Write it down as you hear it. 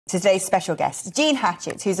today's special guest, Jean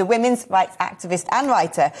Hatchet, who's a women's rights activist and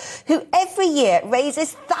writer, who every year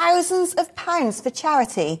raises thousands of pounds for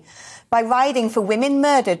charity by riding for women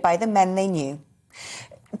murdered by the men they knew.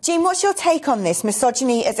 Jean, what's your take on this?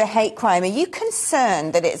 Misogyny as a hate crime. Are you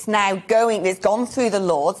concerned that it's gone through the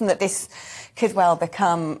laws and that this could well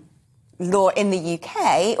become law in the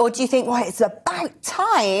UK? Or do you think, well, it's about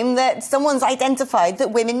time that someone's identified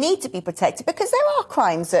that women need to be protected? Because there are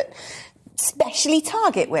crimes that especially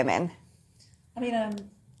target women. I mean,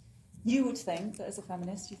 you would think that as a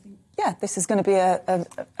feminist, you think... Yeah, this is going to be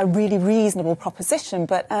a really reasonable proposition,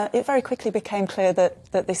 but it very quickly became clear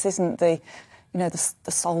that this isn't the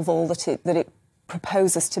solve-all that it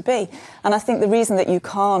proposes to be. And I think the reason that you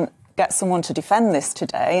can't get someone to defend this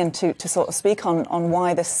today and to sort of speak on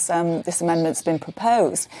why this amendment's been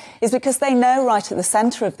proposed is because they know right at the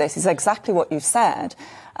centre of this is exactly what you've said,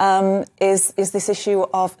 is this issue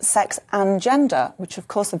of sex and gender, which of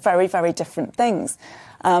course are very, very different things.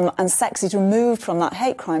 And sex is removed from that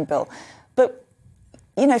hate crime bill. But,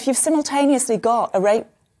 you know, if you've simultaneously got a rape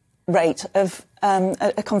rate of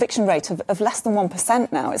a conviction rate of less than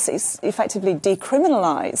 1% now, it's effectively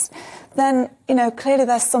decriminalised, then, you know, clearly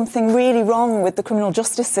there's something really wrong with the criminal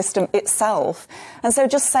justice system itself. And so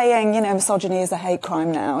just saying, you know, misogyny is a hate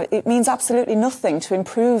crime now, it means absolutely nothing to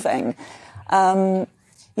improving,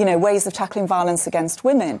 you know, ways of tackling violence against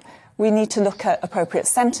women. We need to look at appropriate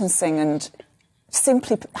sentencing, and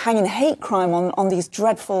simply hanging hate crime on these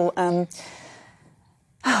dreadful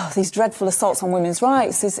assaults on women's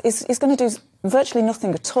rights is going to do virtually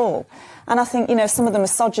nothing at all. And I think, you know, some of the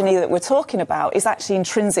misogyny that we're talking about is actually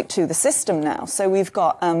intrinsic to the system now. So we've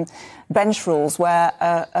got bench rules where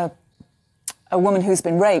a woman who's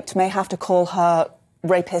been raped may have to call her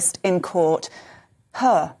rapist in court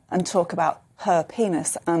her and talk about her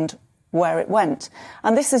penis and where it went.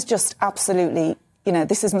 And this is just absolutely, you know,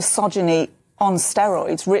 this is misogyny on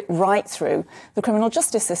steroids right through the criminal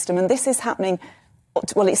justice system. And this is happening,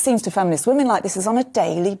 well, it seems to feminist women like this is on a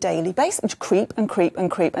daily basis, which creep and creep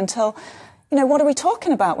and creep until, you know, what are we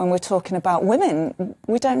talking about when we're talking about women?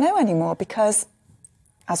 We don't know anymore, because,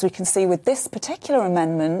 as we can see with this particular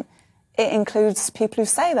amendment, it includes people who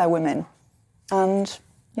say they're women. And,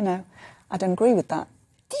 you know, I don't agree with that.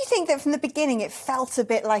 Do you think that from the beginning it felt a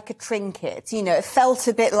bit like a trinket? You know, it felt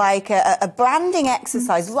a bit like a branding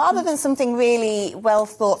exercise rather than something really well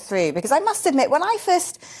thought through? Because I must admit, when I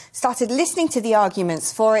first started listening to the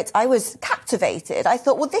arguments for it, I was captivated. I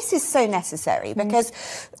thought, well, this is so necessary, because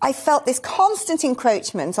I felt this constant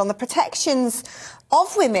encroachment on the protections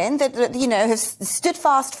of women that, you know, have stood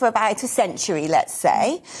fast for about a century, let's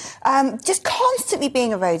say, just constantly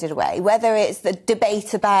being eroded away, whether it's the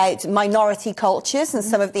debate about minority cultures and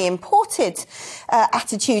some of the imported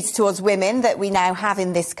attitudes towards women that we now have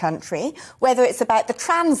in this country, whether it's about the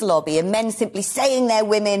trans lobby and men simply saying they're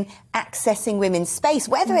women, accessing women's space,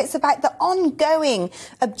 whether it's about the ongoing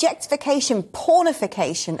objectification,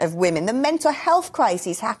 pornification of women, the mental health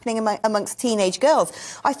crises happening amongst teenage girls.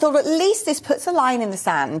 I thought at least this puts a line in the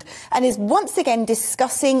sand and is once again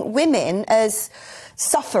discussing women as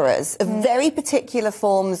sufferers of very particular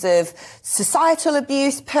forms of societal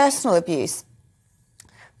abuse, personal abuse.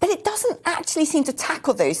 But it doesn't actually seem to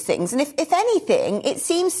tackle those things. And if anything, it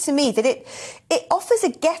seems to me that it offers a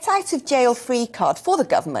get-out-of-jail-free card for the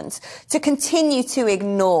government to continue to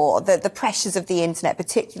ignore the pressures of the internet,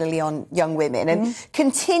 particularly on young women, and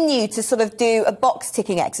continue to sort of do a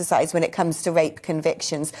box-ticking exercise when it comes to rape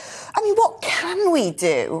convictions. I mean, what can we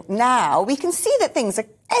do now? We can see that things are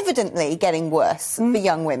evidently getting worse for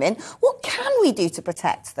young women. What can we do to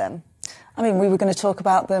protect them? I mean, we were going to talk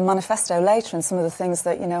about the manifesto later and some of the things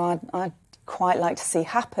that, you know, I'd quite like to see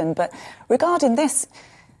happen. But regarding this,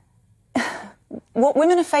 what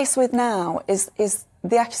women are faced with now is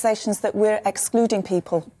the accusations that we're excluding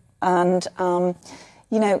people. And,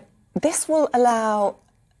 you know, this will allow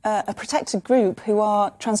a protected group who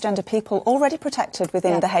are transgender people already protected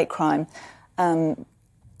within the hate crime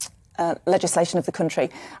legislation of the country.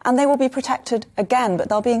 And they will be protected again, but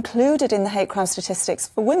they'll be included in the hate crime statistics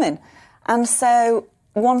for women. And so,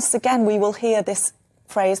 once again, we will hear this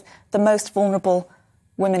phrase, the most vulnerable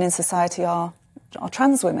women in society are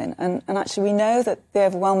trans women. And actually, we know that the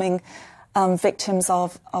overwhelming victims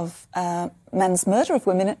of men's murder of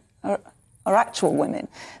women are actual women.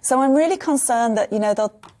 So I'm really concerned that, you know,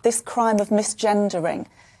 this crime of misgendering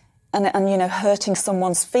and, you know, hurting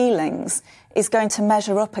someone's feelings is going to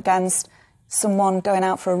measure up against someone going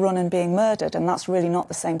out for a run and being murdered, and that's really not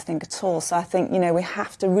the same thing at all. So I think, you know, we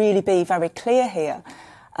have to really be very clear here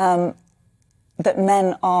that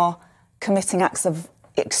men are committing acts of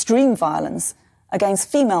extreme violence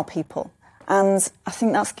against female people. And I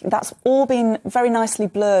think that's all been very nicely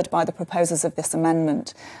blurred by the proposers of this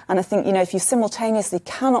amendment. And I think, if you simultaneously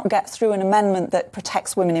cannot get through an amendment that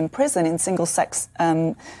protects women in prison, in single-sex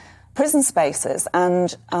prison spaces,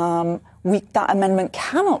 and that amendment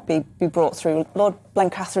cannot be brought through. Lord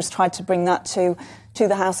Blencathra has tried to bring that to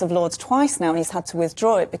the House of Lords twice now, and he's had to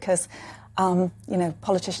withdraw it because,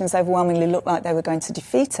 politicians overwhelmingly looked like they were going to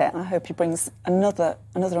defeat it. I hope he brings another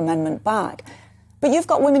amendment back. But you've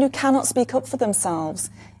got women who cannot speak up for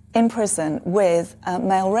themselves in prison with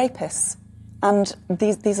male rapists, and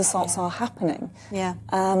these assaults are happening. Yeah.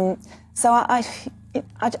 So I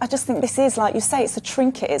just think this is, like you say, it's a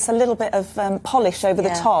trinket. It's a little bit of polish over the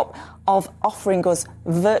top of offering us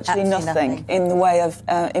virtually nothing in the way of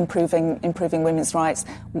improving women's rights,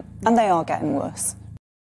 and they are getting worse.